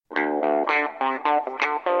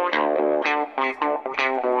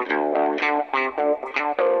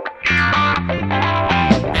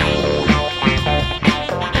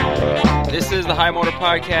is the High Motor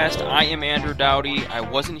Podcast. I am Andrew Dowdy. I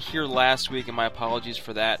wasn't here last week, and my apologies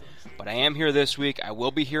for that, but I am here this week. I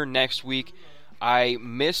will be here next week. I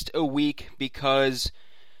missed a week because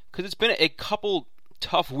it's been a couple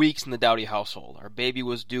tough weeks in the Dowdy household. Our baby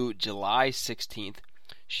was due July 16th.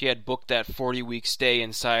 She had booked that 40-week stay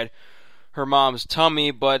inside her mom's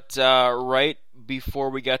tummy, but right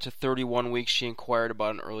before we got to 31 weeks, she inquired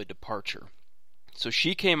about an early departure. So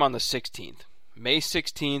she came on the 16th. May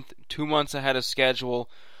 16th, 2 months ahead of schedule,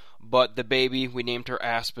 but the baby, we named her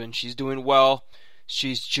Aspen. She's doing well.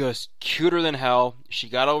 She's just cuter than hell. She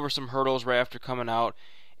got over some hurdles right after coming out,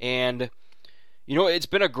 and you know, it's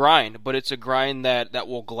been a grind, but it's a grind that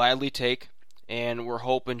we'll gladly take, and we're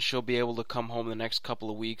hoping she'll be able to come home the next couple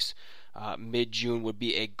of weeks. Mid-June would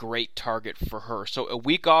be a great target for her. So a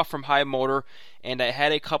week off from High Motor, and I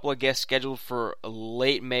had a couple of guests scheduled for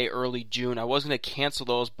late May, early June. I was going to cancel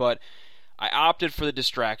those, but I opted for the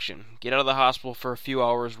distraction. Get out of the hospital for a few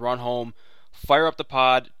hours, run home, fire up the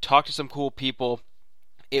pod, talk to some cool people.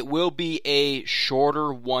 It will be a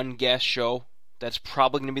shorter one-guest show. That's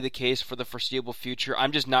probably going to be the case for the foreseeable future.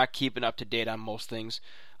 I'm just not keeping up to date on most things.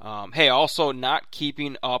 Also not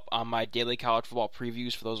keeping up on my daily college football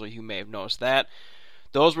previews, for those of you who may have noticed that.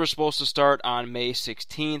 Those were supposed to start on May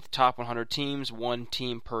 16th, top 100 teams, one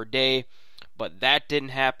team per day, but that didn't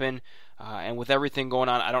happen. And with everything going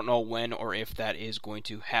on, I don't know when or if that is going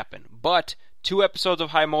to happen. But 2 episodes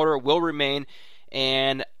of High Motor will remain,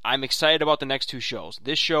 and I'm excited about the next 2 shows.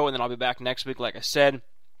 This show, and then I'll be back next week, like I said.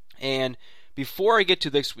 And before I get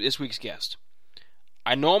to this week's guest,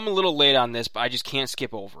 I know I'm a little late on this, but I just can't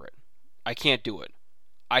skip over it. I can't do it.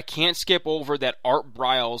 I can't skip over that Art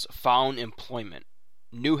Briles found employment.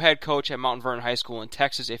 New head coach at Mount Vernon High School in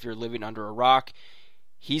Texas if you're living under a rock.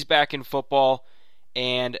 He's back in football,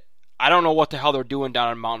 and I don't know what the hell they're doing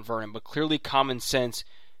down in Mount Vernon, but clearly common sense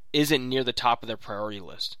isn't near the top of their priority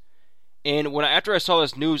list. And after I saw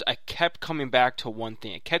this news, I kept coming back to one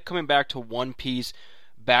thing. I kept coming back to one piece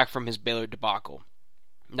back from his Baylor debacle.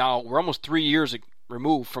 Now, we're almost 3 years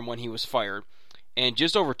removed from when he was fired, and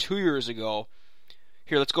just over 2 years ago,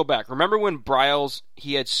 here, let's go back. Remember when Briles,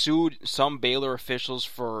 he had sued some Baylor officials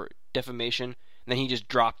for defamation, and then he just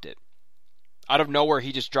dropped it. Out of nowhere,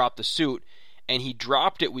 he just dropped the suit, and he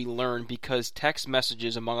dropped it, we learned, because text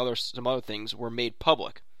messages, among some other things, were made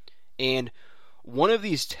public. And one of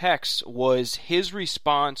these texts was his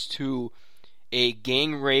response to a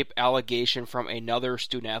gang rape allegation from another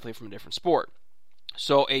student-athlete from a different sport.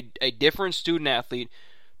 So a different student-athlete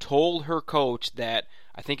told her coach that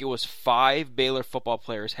I think it was 5 Baylor football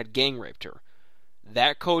players had gang raped her.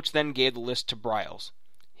 That coach then gave the list to Briles.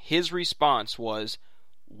 His response was,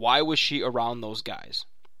 why was she around those guys?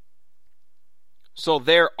 So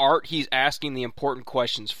there, Art, he's asking the important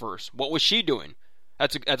questions first. What was she doing?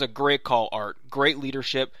 That's a great call, Art. Great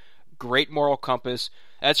leadership, great moral compass.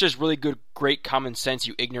 That's just really good, great common sense,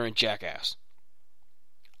 you ignorant jackass.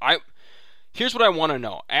 Here's what I want to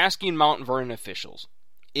know. Asking Mount Vernon officials,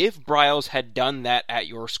 if Briles had done that at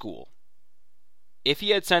your school, if he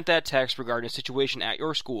had sent that text regarding a situation at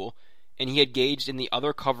your school, and he had engaged in the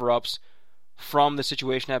other cover-ups from the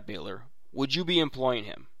situation at Baylor, would you be employing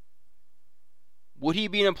him? Would he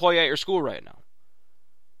be an employee at your school right now?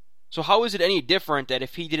 So how is it any different that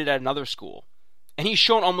if he did it at another school, and he's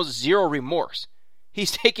shown almost zero remorse?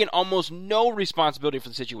 He's taken almost no responsibility for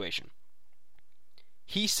the situation.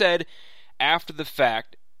 He said after the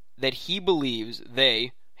fact that he believes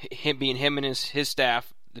him and his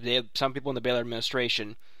staff, some people in the Baylor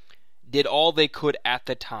administration, did all they could at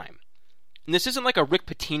the time. And this isn't like a Rick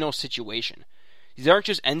Pitino situation. These aren't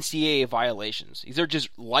just NCAA violations. These are just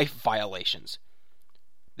life violations.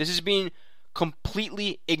 This is being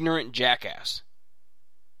completely ignorant jackass.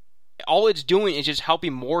 All it's doing is just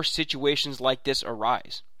helping more situations like this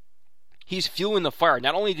arise. He's fueling the fire.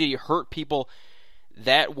 Not only did he hurt people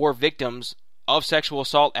that were victims of sexual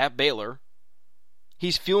assault at Baylor,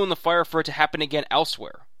 he's fueling the fire for it to happen again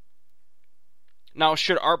elsewhere. Now,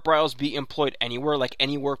 should Art Briles be employed anywhere, like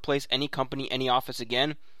any workplace, any company, any office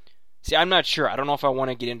again? See, I'm not sure. I don't know if I want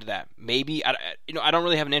to get into that. Maybe. I don't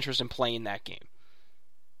really have an interest in playing that game.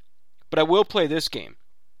 But I will play this game.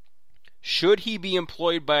 Should he be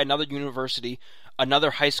employed by another university,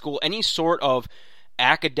 another high school, any sort of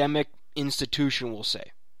academic institution, we'll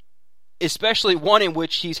say? Especially one in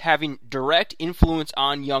which he's having direct influence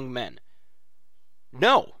on young men.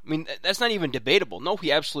 No. I mean, that's not even debatable. No,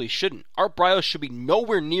 he absolutely shouldn't. Art Briles should be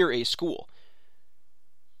nowhere near a school.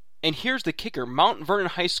 And here's the kicker. Mount Vernon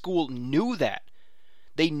High School knew that.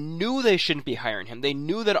 They knew they shouldn't be hiring him. They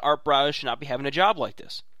knew that Art Briles should not be having a job like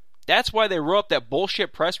this. That's why they wrote up that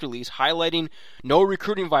bullshit press release highlighting no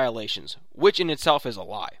recruiting violations, which in itself is a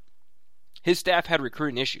lie. His staff had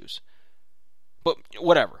recruiting issues. But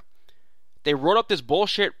whatever. They wrote up this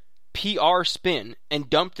bullshit PR spin and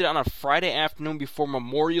dumped it on a Friday afternoon before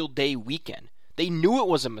Memorial Day weekend. They knew it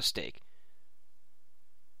was a mistake.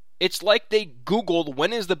 It's like they Googled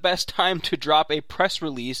when is the best time to drop a press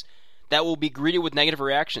release that will be greeted with negative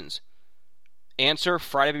reactions. Answer,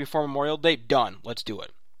 Friday before Memorial Day, done. Let's do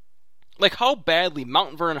it. Like, how badly,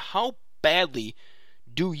 Mount Vernon, how badly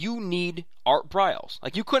do you need Art Briles?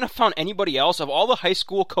 Like, you couldn't have found anybody else of all the high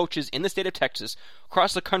school coaches in the state of Texas,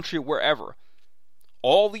 across the country, wherever.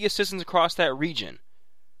 All the assistants across that region.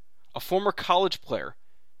 A former college player.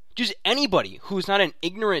 Just anybody who's not an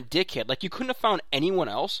ignorant dickhead. Like, you couldn't have found anyone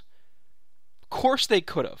else? Of course they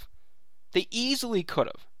could have. They easily could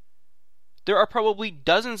have. There are probably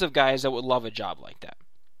dozens of guys that would love a job like that.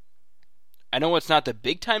 I know it's not the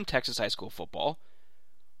big-time Texas high school football,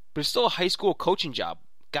 but it's still a high school coaching job.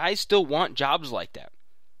 Guys still want jobs like that.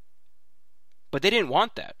 But they didn't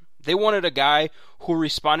want that. They wanted a guy who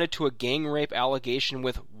responded to a gang rape allegation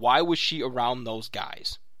with, why was she around those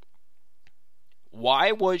guys?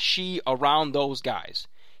 Why was she around those guys?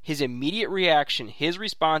 His immediate reaction, his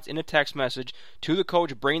response in a text message to the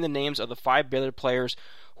coach bringing the names of the 5 Baylor players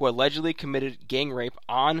who allegedly committed gang rape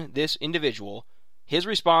on this individual, his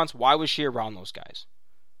response, why was she around those guys?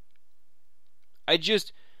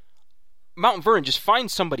 Mount Vernon, just find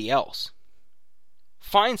somebody else.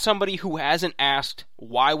 Find somebody who hasn't asked,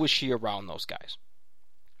 why was she around those guys?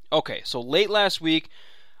 Okay, so late last week,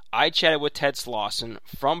 I chatted with Ted Slauson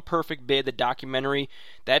from Perfect Bid, the documentary.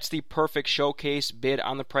 That's the perfect showcase bid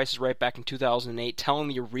on The Price is Right back in 2008, telling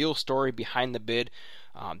the real story behind the bid.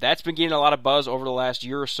 That's been getting a lot of buzz over the last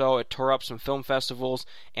year or so. It tore up some film festivals.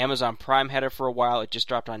 Amazon Prime had it for a while. It just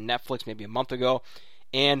dropped on Netflix maybe a month ago.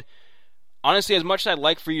 And honestly, as much as I'd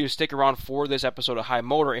like for you to stick around for this episode of High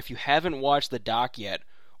Motor, if you haven't watched the doc yet,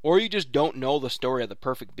 or you just don't know the story of the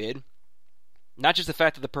perfect bid, not just the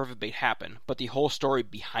fact that the perfect bid happened, but the whole story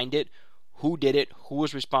behind it, who did it, who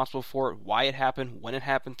was responsible for it, why it happened, when it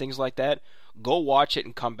happened, things like that, go watch it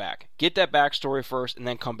and come back. Get that backstory first, and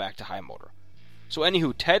then come back to High Motor. So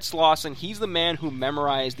anywho, Ted Slauson, he's the man who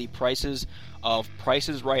memorized the prices of Price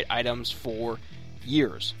is Right items for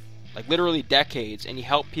years. Like literally decades, and he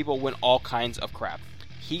helped people win all kinds of crap.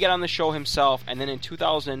 He got on the show himself, and then in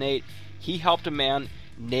 2008, he helped a man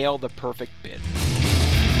nail the perfect bid.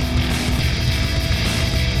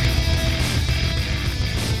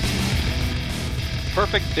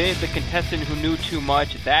 Perfect bid, the contestant who knew too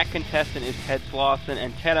much. That contestant is Ted Slauson.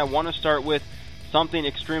 And Ted, I want to start with something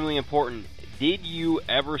extremely important. Did you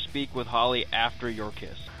ever speak with Holly after your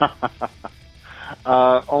kiss?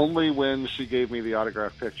 Only when she gave me the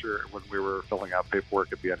autograph picture when we were filling out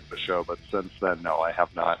paperwork at the end of the show. But since then, no, I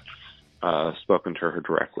have not spoken to her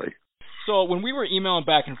directly. So when we were emailing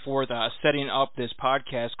back and forth setting up this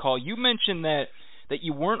podcast call, you mentioned that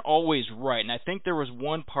you weren't always right. And I think there was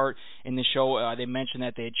one part in the show they mentioned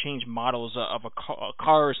that they had changed models of a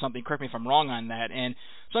car or something. Correct me if I'm wrong on that. And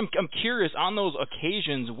so I'm curious, on those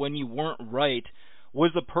occasions when you weren't right,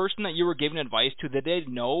 was the person that you were giving advice to, did they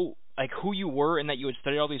know like who you were and that you had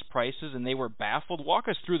studied all these prices and they were baffled? Walk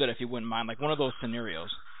us through that if you wouldn't mind, like one of those scenarios.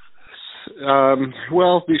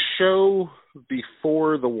 Well, the show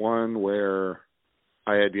before the one where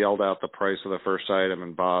I had yelled out the price of the first item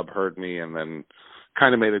and Bob heard me and then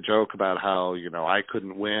kind of made a joke about how, I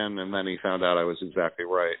couldn't win, and then he found out I was exactly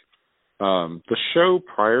right. The show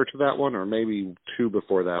prior to that one, or maybe 2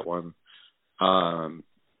 before that one,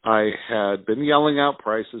 I had been yelling out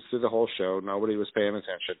prices through the whole show. Nobody was paying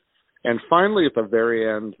attention. And finally, at the very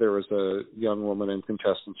end, there was a young woman in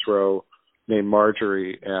contestants row named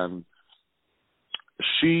Marjorie, and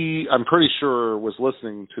she, I'm pretty sure, was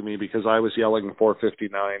listening to me because I was yelling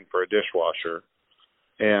 $4.59 for a dishwasher.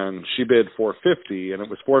 And she bid $4.50, and it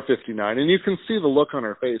was $4.59. And you can see the look on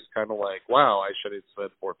her face, kind of like, wow, I should have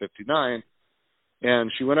said $4.59.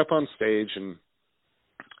 And she went up on stage, and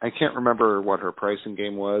I can't remember what her pricing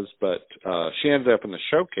game was, but she ended up in the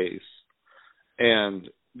showcase. And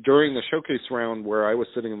during the showcase round where I was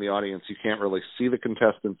sitting in the audience, you can't really see the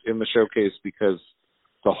contestants in the showcase because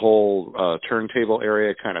the whole turntable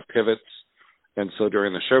area kind of pivots. And so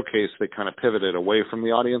during the showcase, they kind of pivoted away from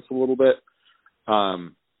the audience a little bit.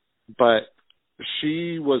 But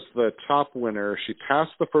she was the top winner. She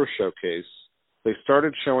passed the first showcase. They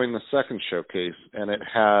started showing the second showcase, and it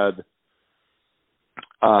had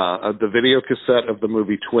the video cassette of the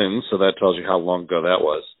movie Twins, so that tells you how long ago that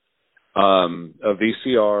was. A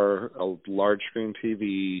VCR, a large screen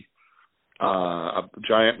TV,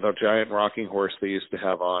 the giant rocking horse they used to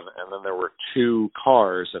have on, and then there were 2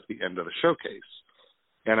 cars at the end of the showcase.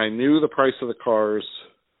 And I knew the price of the cars.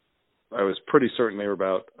 I was pretty certain they were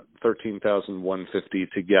about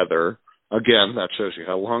 $13,150 together. Again, that shows you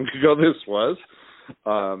how long ago this was.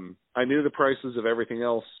 I knew the prices of everything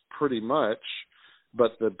else pretty much,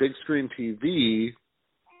 but the big screen TV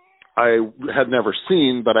I had never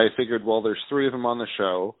seen, but I figured, well, there's 3 of them on the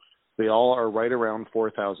show. They all are right around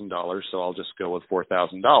 $4,000, so I'll just go with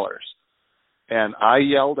 $4,000. And I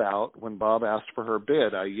yelled out, when Bob asked for her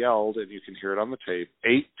bid, I yelled, and you can hear it on the tape,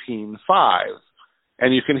 18.5.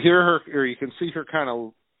 And you can hear her, or you can see her kind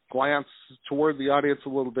of glance toward the audience a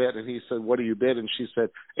little bit, and he said, what do you bid? And she said,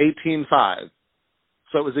 18.5.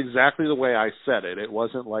 So it was exactly the way I said it. It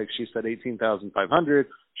wasn't like she said 18,500.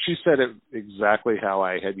 She said it exactly how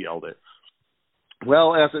I had yelled it.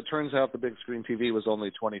 Well, as it turns out, the big screen TV was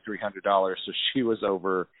only $2,300, so she was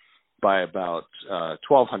over by about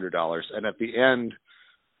 $1,200. And at the end,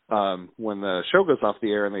 when the show goes off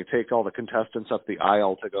the air and they take all the contestants up the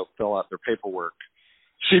aisle to go fill out their paperwork,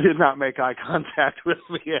 she did not make eye contact with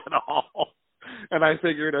me at all. And I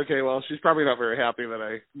figured, okay, well, she's probably not very happy that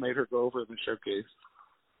I made her go over in the showcase.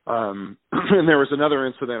 And there was another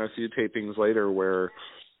incident a few tapings later where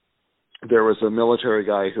there was a military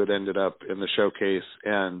guy who had ended up in the showcase,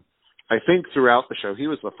 and I think throughout the show, he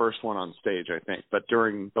was the first one on stage, I think. But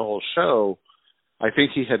during the whole show, I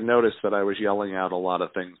think he had noticed that I was yelling out a lot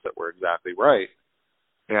of things that were exactly right.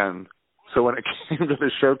 And so when it came to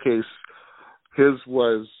the showcase, his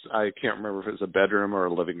was, I can't remember if it was a bedroom or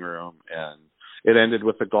a living room, and it ended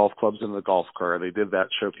with the golf clubs in the golf car. They did that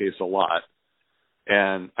showcase a lot.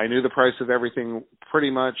 And I knew the price of everything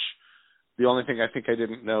pretty much. The only thing I think I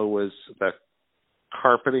didn't know was the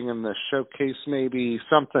carpeting in the showcase, maybe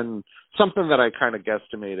something that I kind of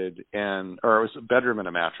guesstimated, or it was a bedroom and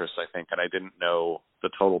a mattress, I think, and I didn't know the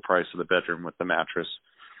total price of the bedroom with the mattress.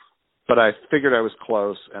 But I figured I was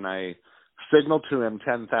close, and I signaled to him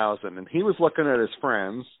 10,000, and he was looking at his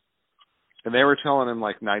friends, and they were telling him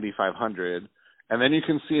like 9,500. And then you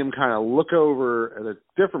can see him kind of look over at a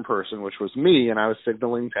different person, which was me, and I was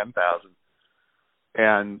signaling 10,000.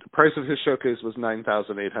 And the price of his showcase was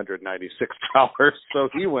 $9,896, so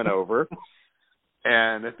he went over.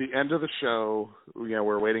 And at the end of the show,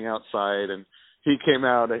 we're waiting outside, and he came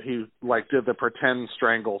out and he did the pretend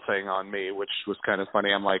strangle thing on me, which was kind of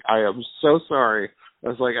funny. I'm like, I am so sorry. I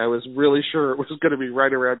was like, I was really sure it was going to be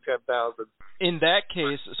right around 10,000. In that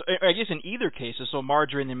case, so I guess in either case, so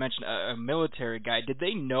Marjorie, and they mentioned a military guy, did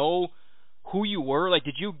they know who you were?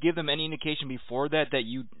 Did you give them any indication before that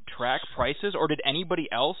you track prices, or did anybody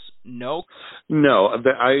else know? No,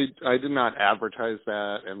 I did not advertise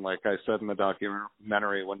that. And like I said in the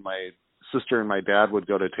documentary, when my sister and my dad would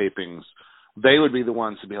go to tapings, they would be the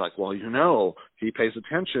ones to be like, well, he pays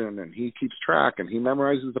attention and he keeps track and he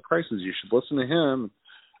memorizes the prices. You should listen to him.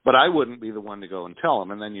 But I wouldn't be the one to go and tell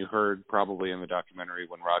him. And then you heard probably in the documentary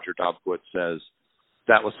when Roger Dobkowitz says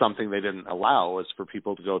that was something they didn't allow, was for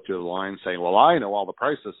people to go through the line saying, well, I know all the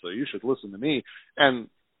prices, so you should listen to me. And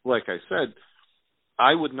like I said,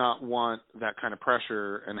 I would not want that kind of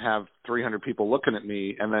pressure and have 300 people looking at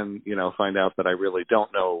me and then, find out that I really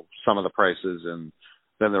don't know some of the prices, and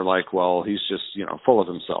then they're like, well, he's just, full of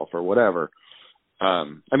himself or whatever.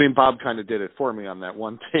 Bob kind of did it for me on that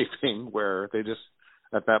one taping where they just,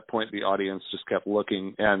 at that point, the audience just kept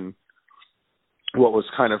looking. And what was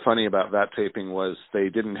kind of funny about that taping was they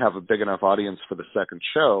didn't have a big enough audience for the second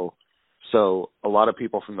show. So a lot of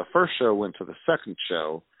people from the first show went to the second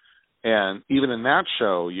show. And even in that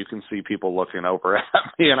show, you can see people looking over at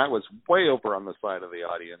me. And I was way over on the side of the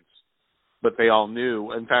audience. But they all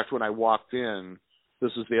knew. In fact, when I walked in,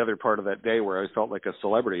 this is the other part of that day where I felt like a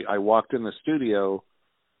celebrity. I walked in the studio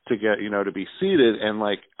to get, to be seated, and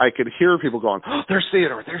I could hear people going, oh, there's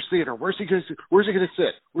Theodore. Where's he going to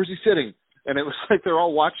sit? Where's he sitting? And it was like they're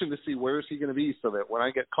all watching to see where's he going to be, so that when I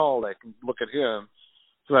get called, I can look at him.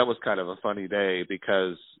 So that was kind of a funny day,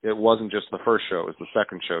 because it wasn't just the first show; it was the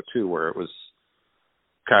second show too, where it was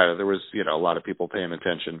there was a lot of people paying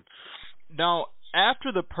attention. Now,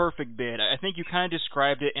 after the perfect bid, I think you kind of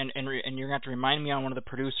described it, and you're going to have to remind me on one of the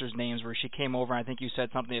producers' names, where she came over, and I think you said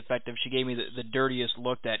something effective. She gave me the dirtiest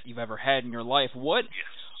look that you've ever had in your life.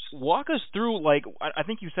 Walk us through, I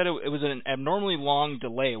think you said it was an abnormally long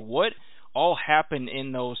delay. What all happened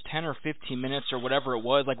in those 10 or 15 minutes or whatever it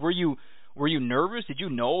was? Were you nervous? Did you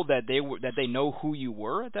know that they know who you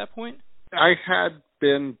were at that point? I had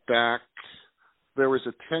been back. There was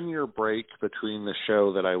a 10-year break between the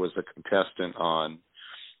show that I was a contestant on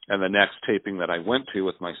and the next taping that I went to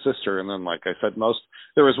with my sister. And then, like I said,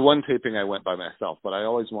 there was one taping I went by myself, but I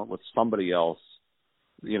always went with somebody else,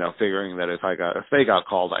 figuring that if they got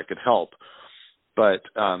called, I could help. But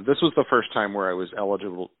this was the first time where I was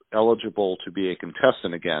eligible to be a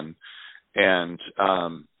contestant again. And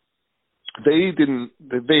they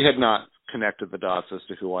had not connected the dots as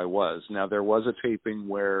to who I was. Now, there was a taping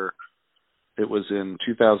where it was in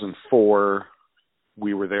 2004.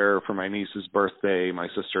 We were there for my niece's birthday, my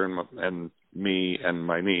sister and me and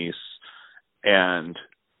my niece, and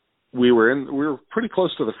we were pretty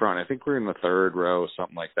close to the front. I think we were in the third row,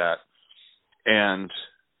 something like that. And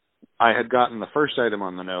I had gotten the first item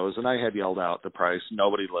on the nose, and I had yelled out the price.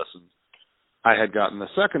 Nobody listened. I had gotten the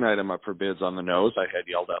second item up for bids on the nose. I had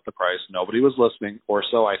yelled out the price. Nobody was listening, or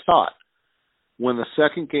so I thought. When the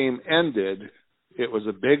second game ended, it was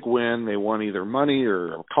a big win. They won either money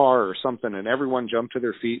or a car or something, and everyone jumped to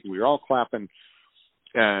their feet, and we were all clapping.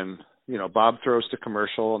 And, Bob throws to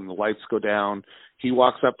commercial, and the lights go down. He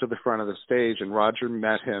walks up to the front of the stage, and Roger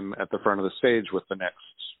met him at the front of the stage with the next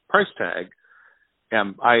price tag.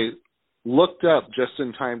 And I looked up just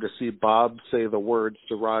in time to see Bob say the words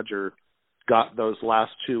to Roger, got those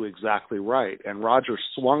last two exactly right. And Roger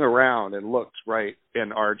swung around and looked right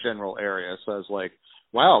in our general area. So I was like,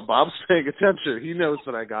 wow, Bob's paying attention. He knows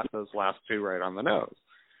that I got those last two right on the nose.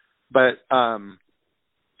 But, and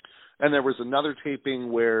there was another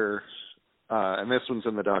taping where, and this one's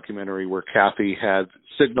in the documentary, where Kathy had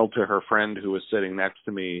signaled to her friend who was sitting next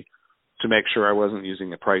to me to make sure I wasn't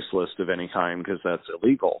using a price list of any kind, because that's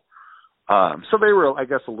illegal. So they were, I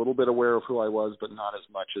guess, a little bit aware of who I was, but not as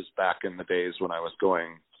much as back in the days when I was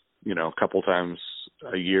going, a couple times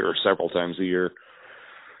a year or several times a year.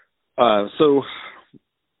 So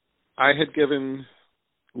I had given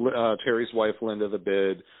Terry's wife, Linda, the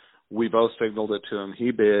bid. We both signaled it to him.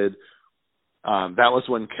 He bid. That was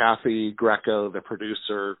when Kathy Greco, the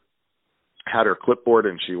producer, had her clipboard,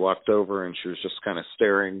 and she walked over, and she was just kind of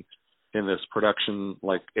staring in this production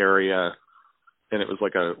area. And it was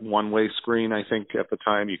like a one-way screen, I think, at the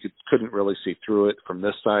time. You couldn't really see through it from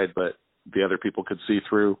this side, but the other people could see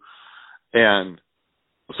through. And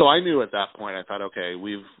so I knew at that point, I thought, okay,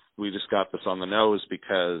 we just got this on the nose,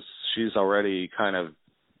 because she's already kind of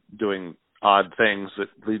doing odd things that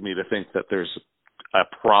lead me to think that there's a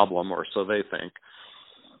problem, or so they think.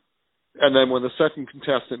 And then when the second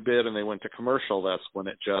contestant bid and they went to commercial, that's when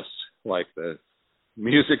it just, the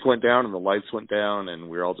music went down and the lights went down, and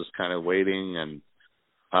we were all just kind of waiting. And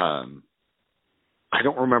I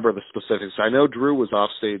don't remember the specifics. I know Drew was off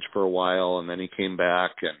stage for a while, and then he came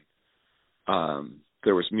back, and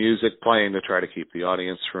there was music playing to try to keep the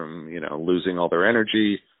audience from, losing all their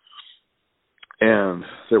energy. And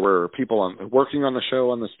there were people working on the show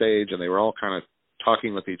on the stage, and they were all kind of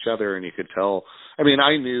talking with each other, and you could tell. I mean,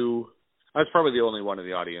 I was probably the only one in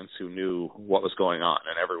the audience who knew what was going on,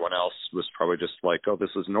 and everyone else was probably just like, oh, this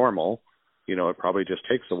is normal. It probably just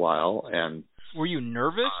takes a while. And were you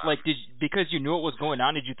nervous? Because you knew what was going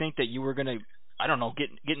on, did you think that you were going to, I don't know,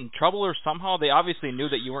 get in trouble or somehow? They obviously knew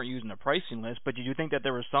that you weren't using a pricing list, but did you think that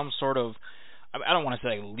there was some sort of, I don't want to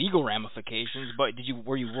say legal ramifications, but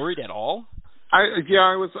were you worried at all?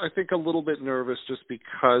 I was, I think, a little bit nervous just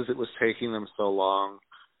because it was taking them so long.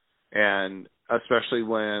 And especially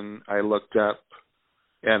when I looked up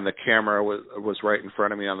and the camera was right in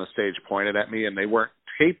front of me on the stage, pointed at me, and they weren't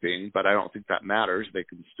taping, but I don't think that matters. They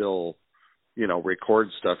can still, record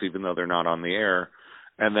stuff even though they're not on the air.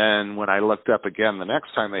 And then when I looked up again the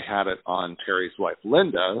next time, they had it on Terry's wife,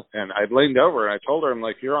 Linda, and I leaned over and I told her, I'm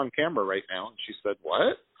like, you're on camera right now. And she said,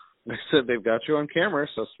 what? And I said, they've got you on camera,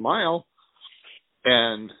 so smile.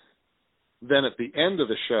 And then at the end of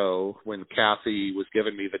the show, when Kathy was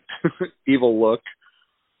giving me the evil look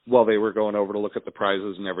while they were going over to look at the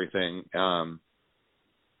prizes and everything,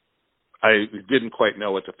 I didn't quite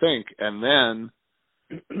know what to think. And then,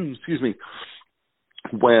 excuse me,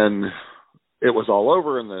 when it was all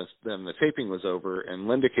over and then the taping was over and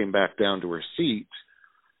Linda came back down to her seat,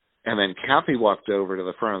 and then Kathy walked over to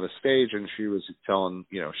the front of the stage, and she was telling,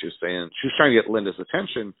 she was saying, she was trying to get Linda's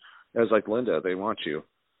attention. I was like, Linda, they want you.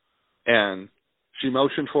 And she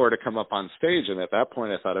motioned for her to come up on stage, and at that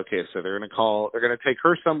point I thought, okay, so they're going to take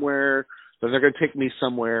her somewhere, then they're going to take me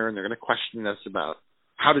somewhere, and they're going to question us about,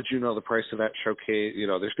 how did you know the price of that showcase?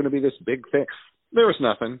 There's going to be this big thing. There was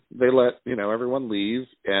nothing. They let, everyone leave,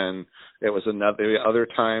 and it was the other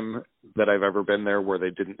time that I've ever been there where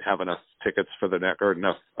they didn't have enough tickets for or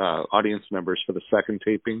enough audience members for the second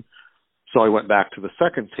taping. So I went back to the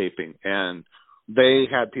second taping, and they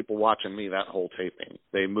had people watching me that whole taping.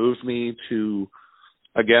 They moved me to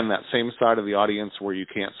again, that same side of the audience where you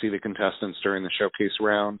can't see the contestants during the showcase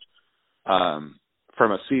round.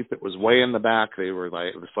 From a seat that was way in the back, they were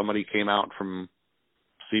like, somebody came out from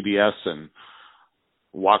CBS and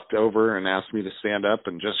walked over and asked me to stand up,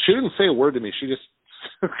 and she didn't say a word to me. She just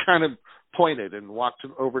kind of pointed and walked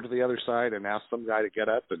over to the other side and asked some guy to get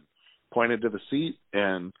up and pointed to the seat,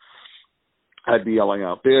 and I'd be yelling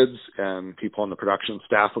out bids, and people on the production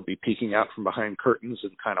staff would be peeking out from behind curtains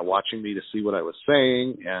and kind of watching me to see what I was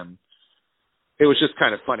saying, and it was just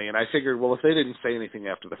kind of funny. And I figured, well, if they didn't say anything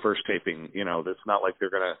after the first taping, it's not like they're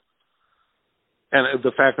going to, and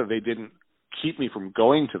the fact that they didn't keep me from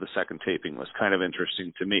going to the second taping was kind of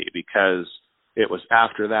interesting to me, because it was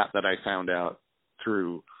after that I found out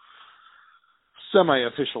through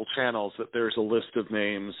semi-official channels that there's a list of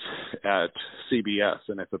names at CBS,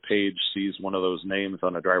 and if a page sees one of those names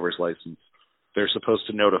on a driver's license, they're supposed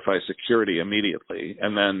to notify security immediately.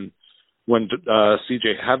 And then when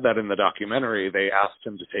CJ had that in the documentary, they asked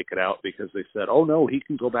him to take it out because they said, oh no, he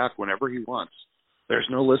can go back whenever he wants. There's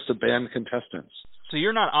no list of banned contestants. So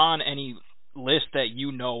you're not on any list that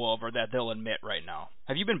you know of or that they'll admit right now.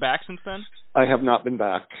 Have you been back since then? I have not been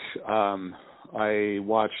back. I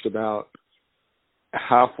watched about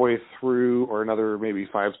halfway through, or another maybe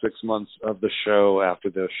 5-6 months of the show after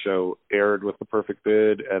the show aired with The Perfect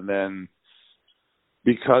Bid, and then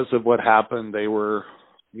because of what happened, they were,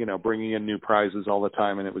 bringing in new prizes all the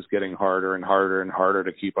time, and it was getting harder and harder and harder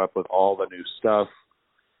to keep up with all the new stuff.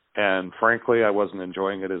 And frankly, I wasn't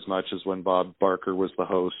enjoying it as much as when Bob Barker was the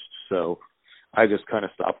host, so I just kind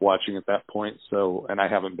of stopped watching at that point. And I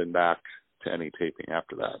haven't been back to any taping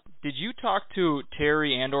after that. Did you talk to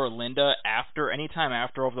Terry and or Linda any time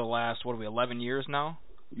after over the last, 11 years now?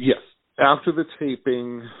 Yes. After the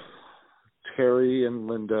taping, Terry and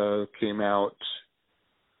Linda came out.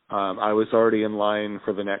 I was already in line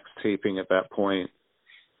for the next taping at that point.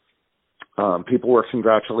 People were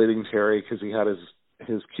congratulating Terry because he had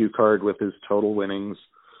his cue card with his total winnings.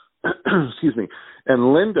 Excuse me.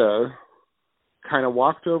 And Linda kind of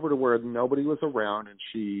walked over to where nobody was around, and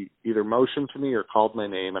she either motioned to me or called my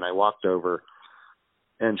name, and I walked over,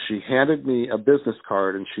 and she handed me a business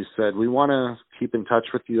card, and she said, we want to keep in touch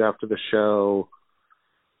with you after the show.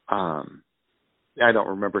 I don't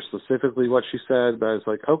remember specifically what she said, but I was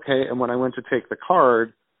like, okay. And when I went to take the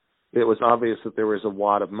card, it was obvious that there was a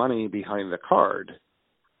wad of money behind the card.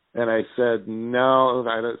 And I said, no,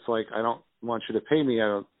 it's like, I don't want you to pay me.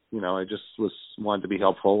 I just wanted to be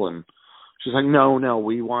helpful. And she's like, no,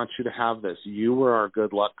 we want you to have this. You were our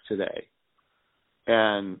good luck today.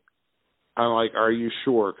 And I'm like, are you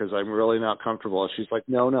sure? Because I'm really not comfortable. And she's like,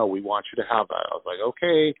 no, we want you to have that. I was like,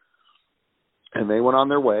 okay. And they went on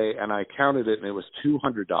their way, and I counted it, and it was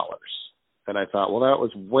 $200. And I thought, well, that was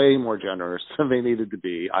way more generous than they needed to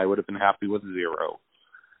be. I would have been happy with 0.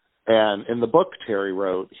 And in the book Terry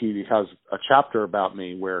wrote, he has a chapter about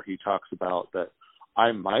me where he talks about that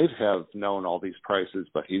I might have known all these prices,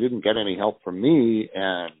 but he didn't get any help from me.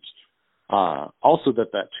 And also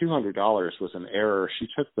that $200 was an error. She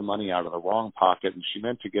took the money out of the wrong pocket, and she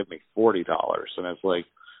meant to give me $40. And I was like,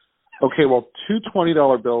 okay, well, 2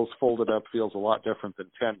 $20 bills folded up feels a lot different than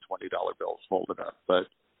 10 $20 bills folded up, but,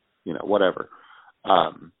 whatever.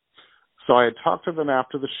 So I had talked to them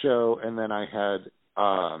after the show, and then I had,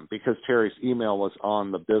 because Terry's email was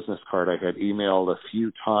on the business card, I had emailed a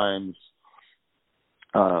few times,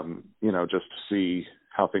 just to see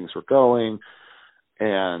how things were going.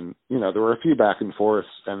 And, there were a few back and forths,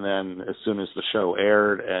 and then as soon as the show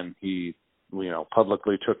aired and he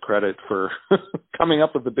publicly took credit for coming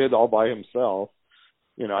up with the bid all by himself,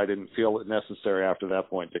 I didn't feel it necessary after that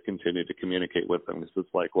point to continue to communicate with them. Because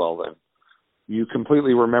it's like, well, then you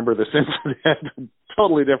completely remember this incident a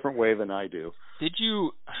totally different way than I do. Did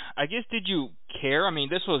you care? I mean,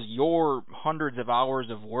 this was your hundreds of hours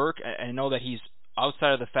of work. I know that he's,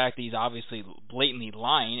 outside of the fact that he's obviously blatantly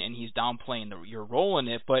lying and he's downplaying your role in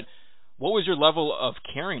it, but what was your level of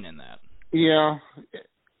caring in that? Yeah.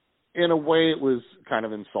 In a way, it was kind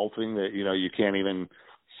of insulting that, you can't even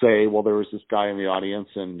say, well, there was this guy in the audience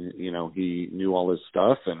and, he knew all his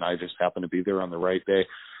stuff and I just happened to be there on the right day.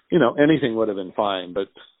 Anything would have been fine. But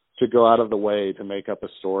to go out of the way to make up a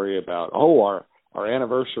story about, our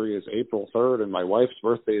anniversary is April 3rd and my wife's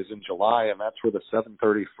birthday is in July and that's where the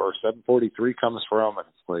 7:30 or 7:43 comes from. And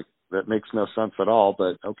it's like, that makes no sense at all,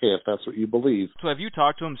 but okay, if that's what you believe. So have you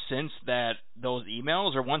talked to him since those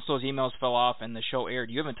emails, or once those emails fell off and the show aired,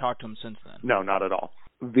 you haven't talked to him since then? No, not at all.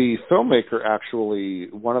 The filmmaker actually,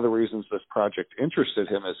 one of the reasons this project interested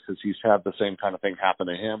him is because he's had the same kind of thing happen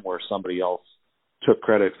to him where somebody else took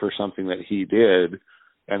credit for something that he did.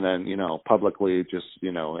 And then, publicly just,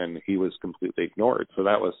 and he was completely ignored. So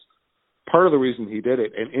that was part of the reason he did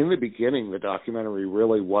it. And in the beginning, the documentary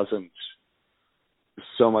really wasn't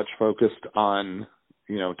so much focused on,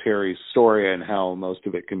 Terry's story and how most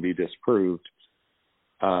of it can be disproved.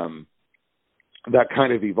 That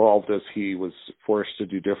kind of evolved as he was forced to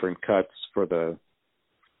do different cuts for the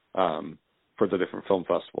different film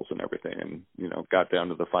festivals and everything, and got down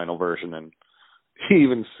to the final version. And he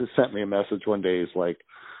even sent me a message one day. He's like,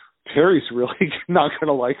 Terry's really not going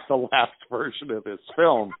to like the last version of this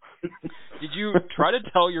film. Did you try to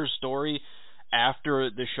tell your story after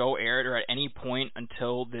the show aired, or at any point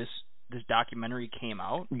until this documentary came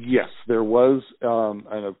out? Yes, there was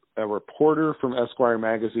a reporter from Esquire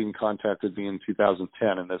magazine contacted me in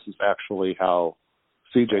 2010, and this is actually how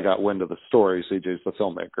CJ got wind of the story. CJ's the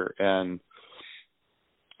filmmaker, and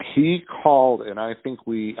he called, and I think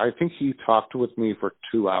he talked with me for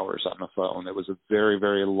 2 hours on the phone. It was a very,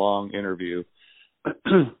 very long interview,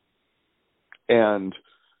 and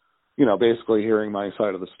basically hearing my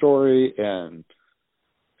side of the story. And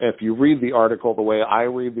if you read the article the way I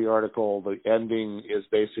read the article, the ending is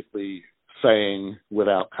basically saying,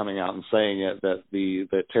 without coming out and saying it,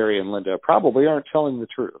 that Terry and Linda probably aren't telling the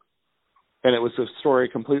truth. And it was a story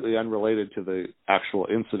completely unrelated to the actual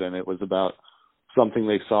incident. It was about something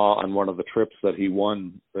they saw on one of the trips that he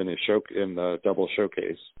won in the double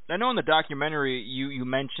showcase. I know in the documentary you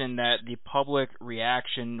mentioned that the public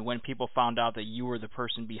reaction when people found out that you were the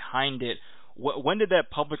person behind it. When did that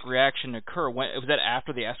public reaction occur? Was that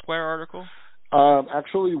after the Esquire article?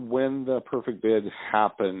 Actually, when the Perfect Bid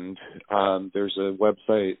happened, there's a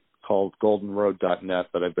website called goldenroad.net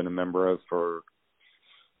that I've been a member of for,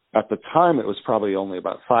 at the time, it was probably only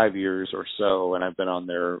about 5 years or so, and I've been on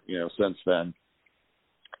there, since then.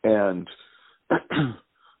 And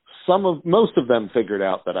most of them figured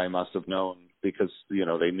out that I must have known because,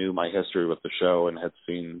 they knew my history with the show and had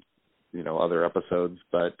seen, other episodes.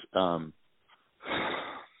 But,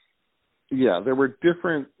 there were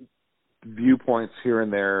different viewpoints here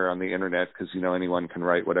and there on the internet because, anyone can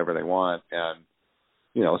write whatever they want. And,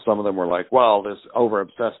 some of them were like, well, this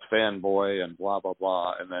over-obsessed fanboy and blah, blah,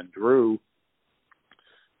 blah. And then Drew,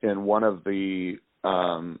 in one of the,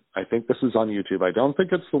 I think this is on YouTube. I don't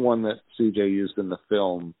think it's the one that CJ used in the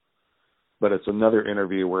film, but it's another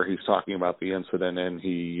interview where he's talking about the incident and he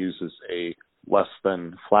uses a less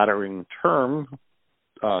than flattering term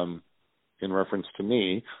in reference to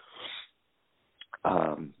me.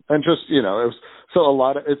 And just, it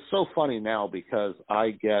was it's so funny now because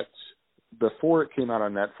before it came out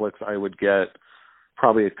on Netflix, I would get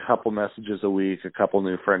probably a couple messages a week, a couple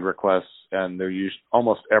new friend requests, and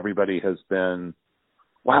almost everybody has been,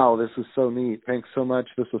 wow, this is so neat. Thanks so much.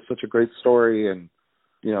 This was such a great story. And,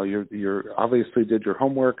 you're obviously did your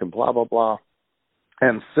homework and blah, blah, blah.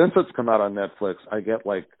 And since it's come out on Netflix, I get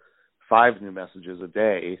like 5 new messages a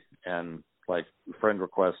day and like friend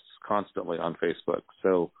requests constantly on Facebook.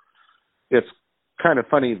 So it's kind of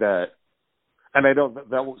funny that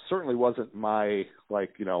certainly wasn't my,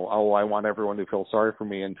 I want everyone to feel sorry for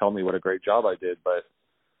me and tell me what a great job I did. But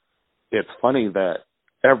it's funny that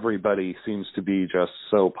everybody seems to be just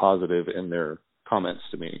so positive in their comments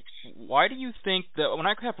to me. Why do you think that, when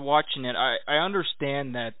I kept watching it, I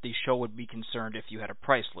understand that the show would be concerned if you had a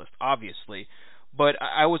price list, obviously. But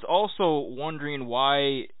I was also wondering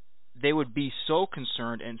why they would be so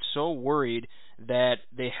concerned and so worried that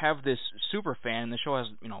they have this super fan. The show has,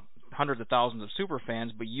 hundreds of thousands of super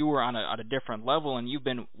fans, but you were on a different level, and you've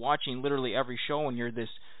been watching literally every show, and you're this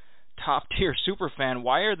top-tier super fan.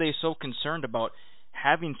 Why are they so concerned about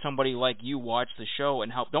having somebody like you watch the show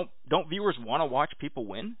and help? Don't viewers want to watch people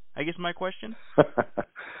win? I guess my question.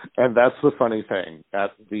 And that's the funny thing.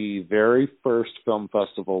 At the very first film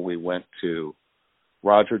festival we went to,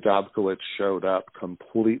 Roger Dobkowitz showed up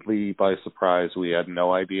completely by surprise. We had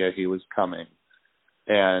no idea he was coming.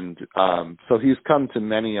 And so he's come to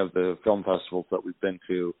many of the film festivals that we've been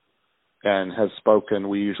to and has spoken.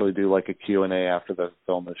 We usually do like a Q&A after the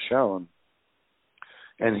film is shown.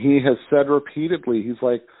 And he has said repeatedly, he's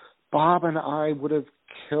like, Bob and I would have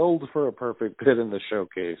killed for a Perfect Bid in the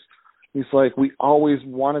showcase. He's like, we always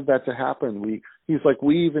wanted that to happen.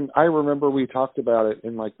 I remember we talked about it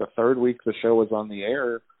in like the 3rd week the show was on the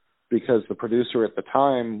air because the producer at the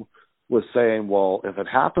time was saying, well, if it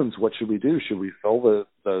happens, what should we do? Should we fill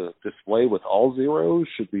the display with all zeros?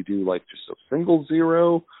 Should we do like just a single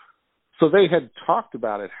zero? So they had talked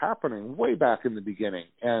about it happening way back in the beginning.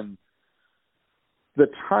 And the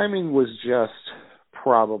timing was just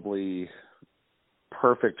probably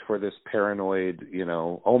perfect for this paranoid,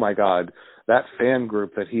 oh my God, that fan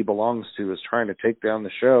group that he belongs to is trying to take down the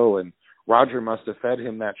show and Roger must have fed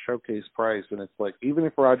him that showcase price. And it's like, even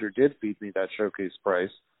if Roger did feed me that showcase price,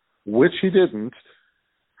 which he didn't,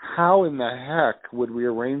 how in the heck would we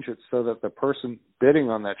arrange it so that the person bidding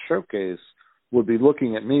on that showcase would be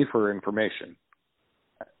looking at me for information?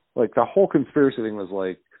 Like, the whole conspiracy thing was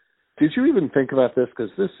like, did you even think about this?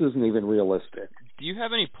 Because this isn't even realistic. Do you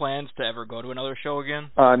have any plans to ever go to another show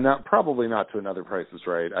again? Probably not to another Price is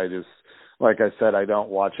Right. I just, like I said, I don't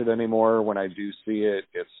watch it anymore. When I do see it,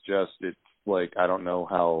 it's like, I don't know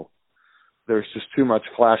how, there's just too much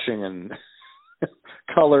flashing and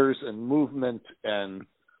colors and movement. And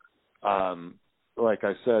like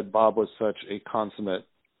I said, Bob was such a consummate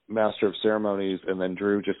master of ceremonies, and then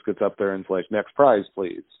Drew just gets up there and is like, next prize,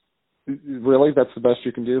 please. Really? That's the best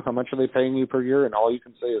you can do? How much are they paying you per year? And all you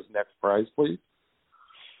can say is next prize, please?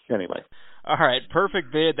 Anyway. All right,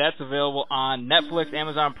 Perfect Bid. That's available on Netflix,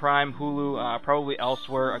 Amazon Prime, Hulu, probably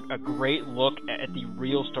elsewhere. A great look at the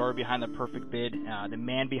real story behind the Perfect Bid, the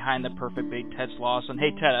man behind the Perfect Bid, Ted Slauson. Hey,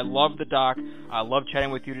 Ted, I love the doc. I love chatting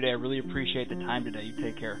with you today. I really appreciate the time today. You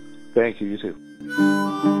take care. Thank you. You too.